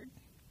good word.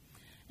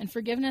 And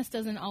forgiveness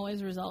doesn't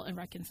always result in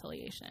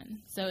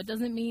reconciliation. So it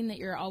doesn't mean that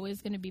you're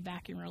always going to be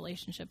back in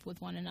relationship with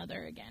one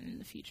another again in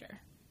the future.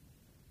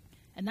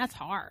 And that's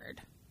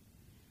hard.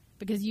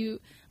 Because you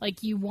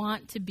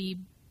want to be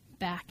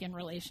back in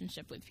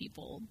relationship with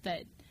people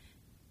that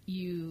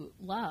you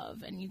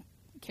love and you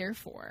care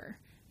for.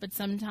 But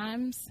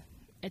sometimes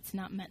it's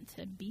not meant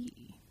to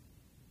be.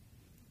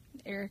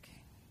 Eric?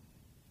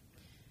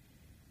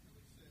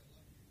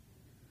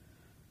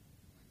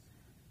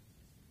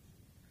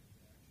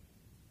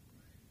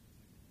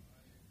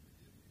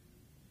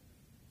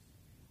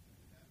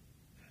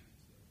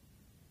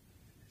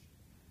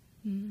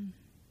 Mm.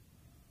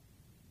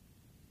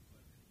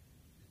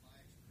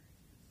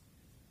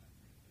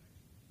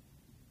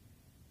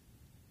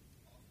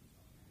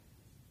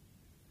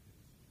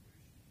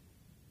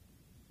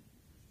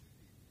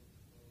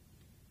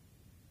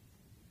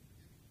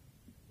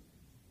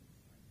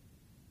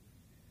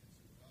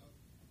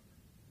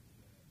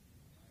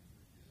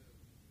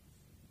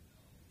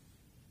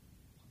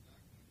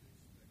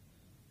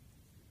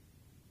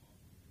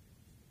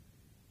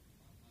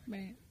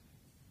 Right.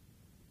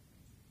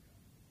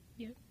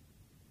 Yep.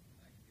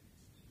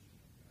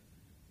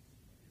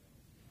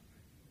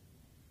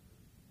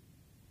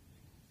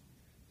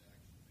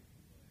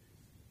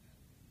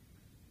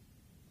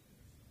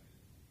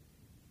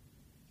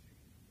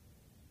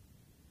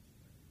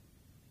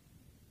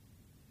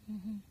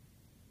 Mm-hmm.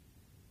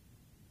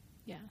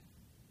 Yeah.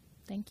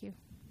 Thank you.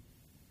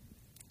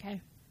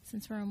 Okay.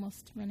 Since we're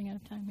almost running out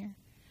of time here.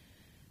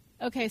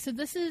 Okay, so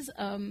this is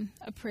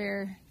a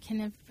prayer. Can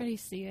everybody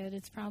see it?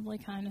 It's probably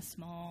kind of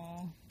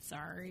small.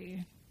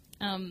 Sorry.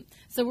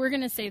 So we're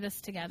going to say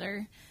this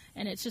together,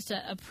 and it's just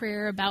a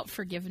prayer about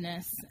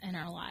forgiveness in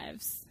our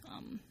lives.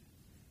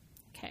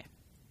 Okay.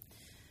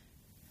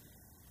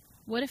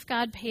 What if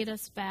God paid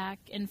us back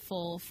in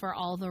full for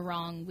all the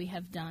wrong we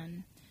have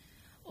done?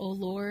 O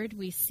Lord,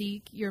 we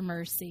seek your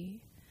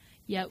mercy,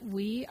 yet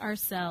we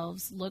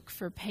ourselves look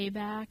for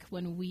payback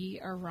when we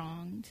are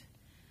wronged.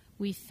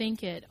 We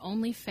think it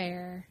only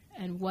fair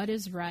and what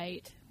is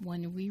right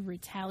when we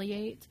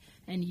retaliate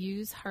and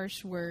use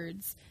harsh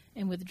words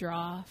and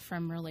withdraw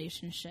from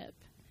relationship.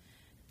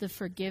 The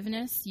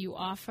forgiveness you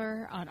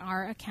offer on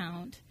our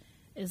account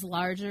is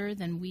larger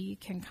than we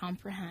can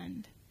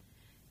comprehend.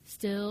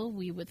 Still,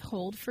 we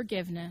withhold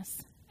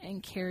forgiveness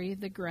and carry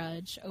the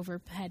grudge over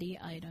petty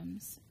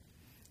items.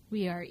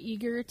 We are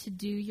eager to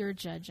do your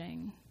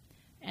judging,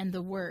 and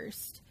the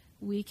worst,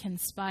 we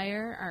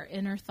conspire our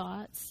inner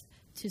thoughts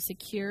to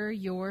secure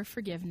your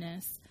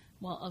forgiveness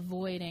while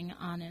avoiding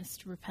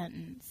honest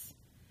repentance.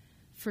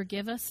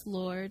 Forgive us,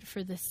 Lord,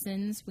 for the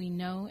sins we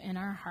know in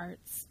our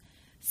hearts.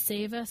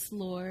 Save us,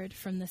 Lord,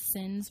 from the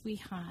sins we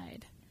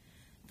hide.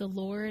 The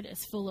Lord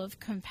is full of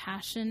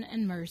compassion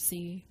and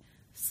mercy,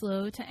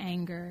 slow to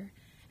anger,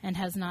 and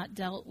has not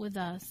dealt with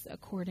us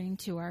according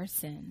to our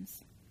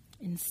sins.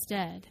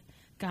 Instead,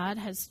 God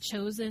has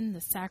chosen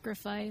the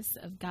sacrifice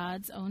of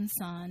God's own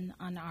Son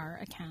on our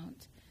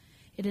account.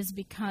 It is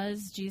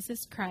because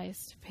Jesus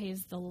Christ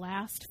pays the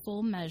last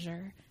full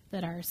measure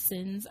that our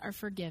sins are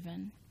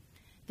forgiven.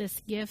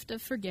 This gift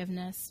of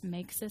forgiveness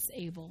makes us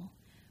able,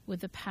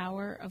 with the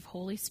power of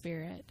Holy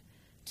Spirit,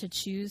 to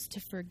choose to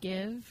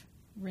forgive,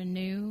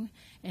 renew,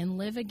 and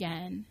live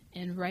again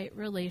in right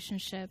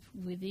relationship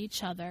with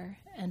each other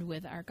and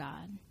with our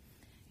God.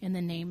 In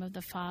the name of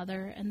the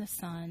Father, and the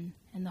Son,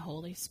 and the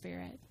Holy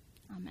Spirit.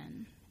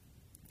 Amen.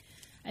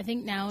 I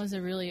think now is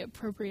a really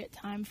appropriate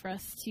time for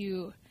us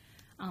to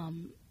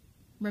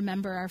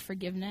remember our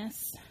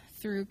forgiveness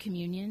through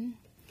communion.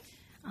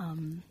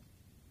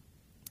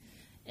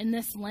 In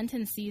this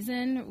Lenten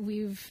season,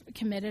 we've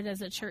committed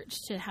as a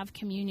church to have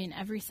communion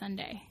every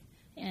Sunday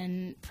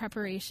in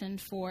preparation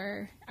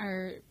for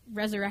our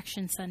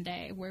Resurrection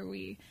Sunday, where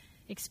we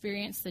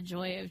experience the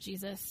joy of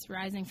Jesus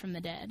rising from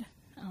the dead.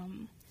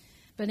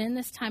 But in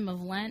this time of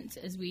Lent,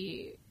 as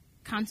we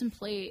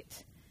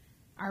contemplate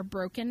our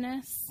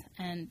brokenness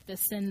and the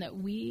sin that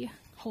we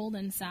hold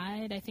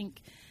inside, I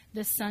think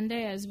this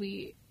Sunday, as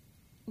we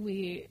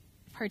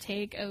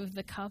partake of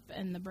the cup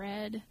and the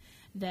bread,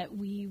 that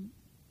we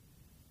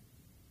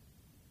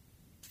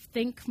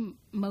think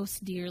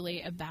most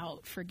dearly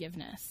about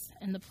forgiveness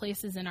and the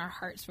places in our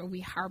hearts where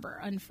we harbor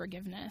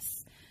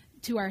unforgiveness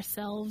to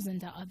ourselves and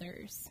to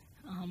others.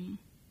 And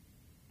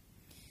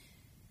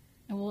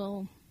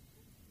we'll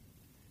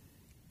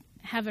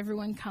have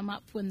everyone come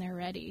up when they're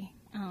ready.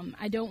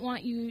 I don't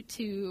want you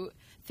to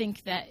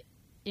think that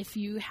if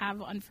you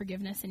have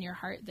unforgiveness in your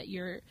heart that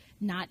you're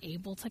not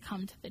able to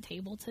come to the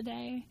table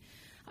today.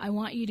 I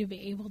want you to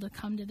be able to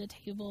come to the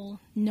table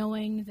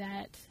knowing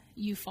that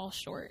you fall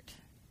short,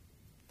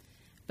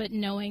 but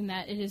knowing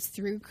that it is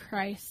through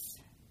Christ's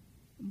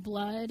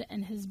blood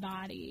and his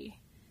body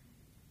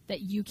that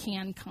you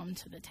can come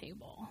to the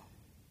table.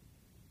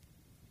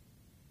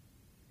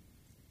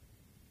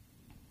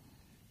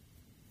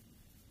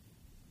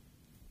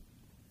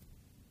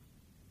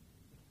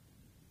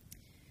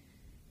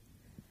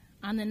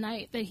 On the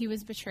night that he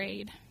was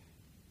betrayed,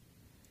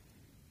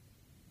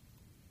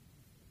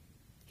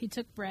 he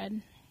took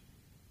bread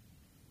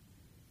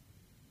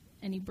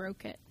and he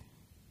broke it.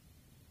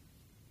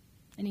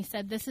 And he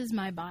said, "This is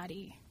my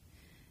body,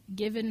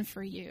 given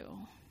for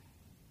you.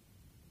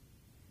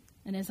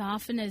 And as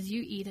often as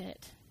you eat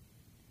it,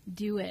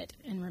 do it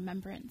in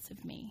remembrance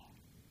of me."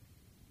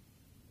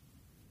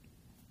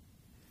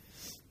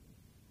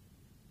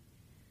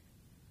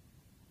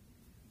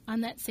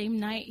 On that same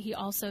night, he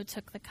also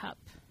took the cup.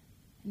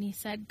 And he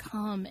said,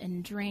 "Come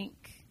and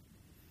drink.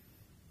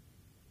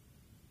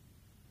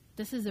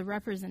 This is a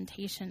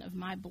representation of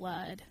my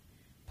blood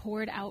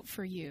poured out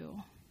for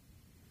you.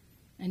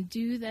 And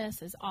do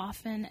this as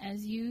often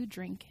as you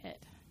drink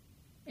it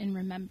in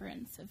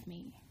remembrance of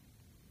me."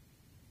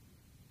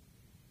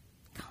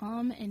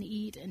 Come and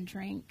eat and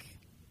drink,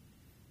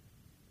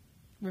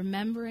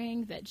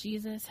 remembering that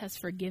Jesus has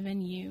forgiven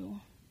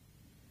you.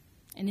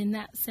 And in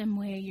that same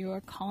way, you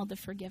are called to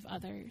forgive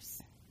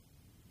others.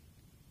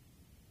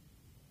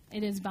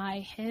 It is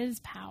by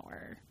his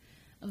power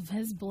of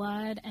his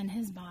blood and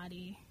his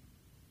body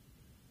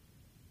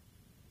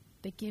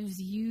that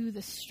gives you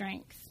the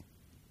strength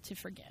to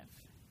forgive.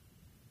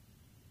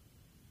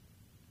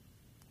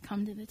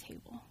 come to the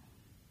table.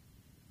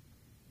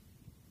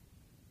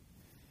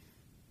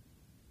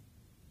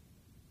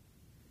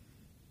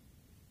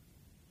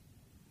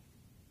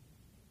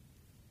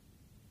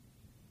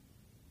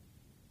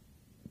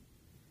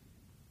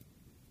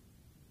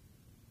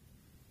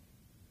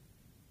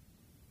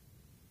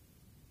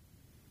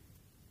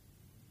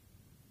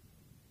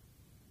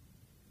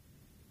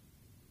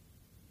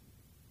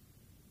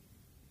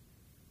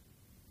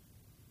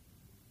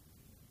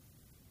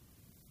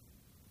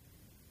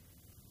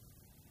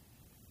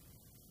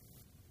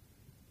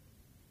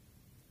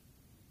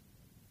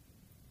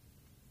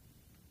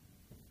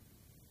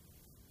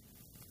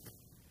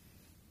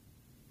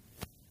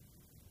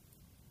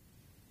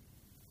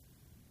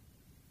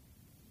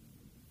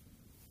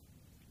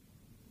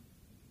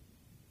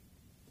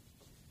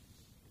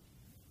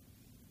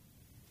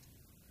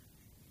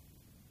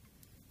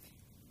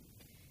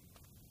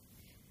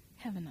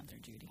 Have another,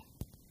 Judy.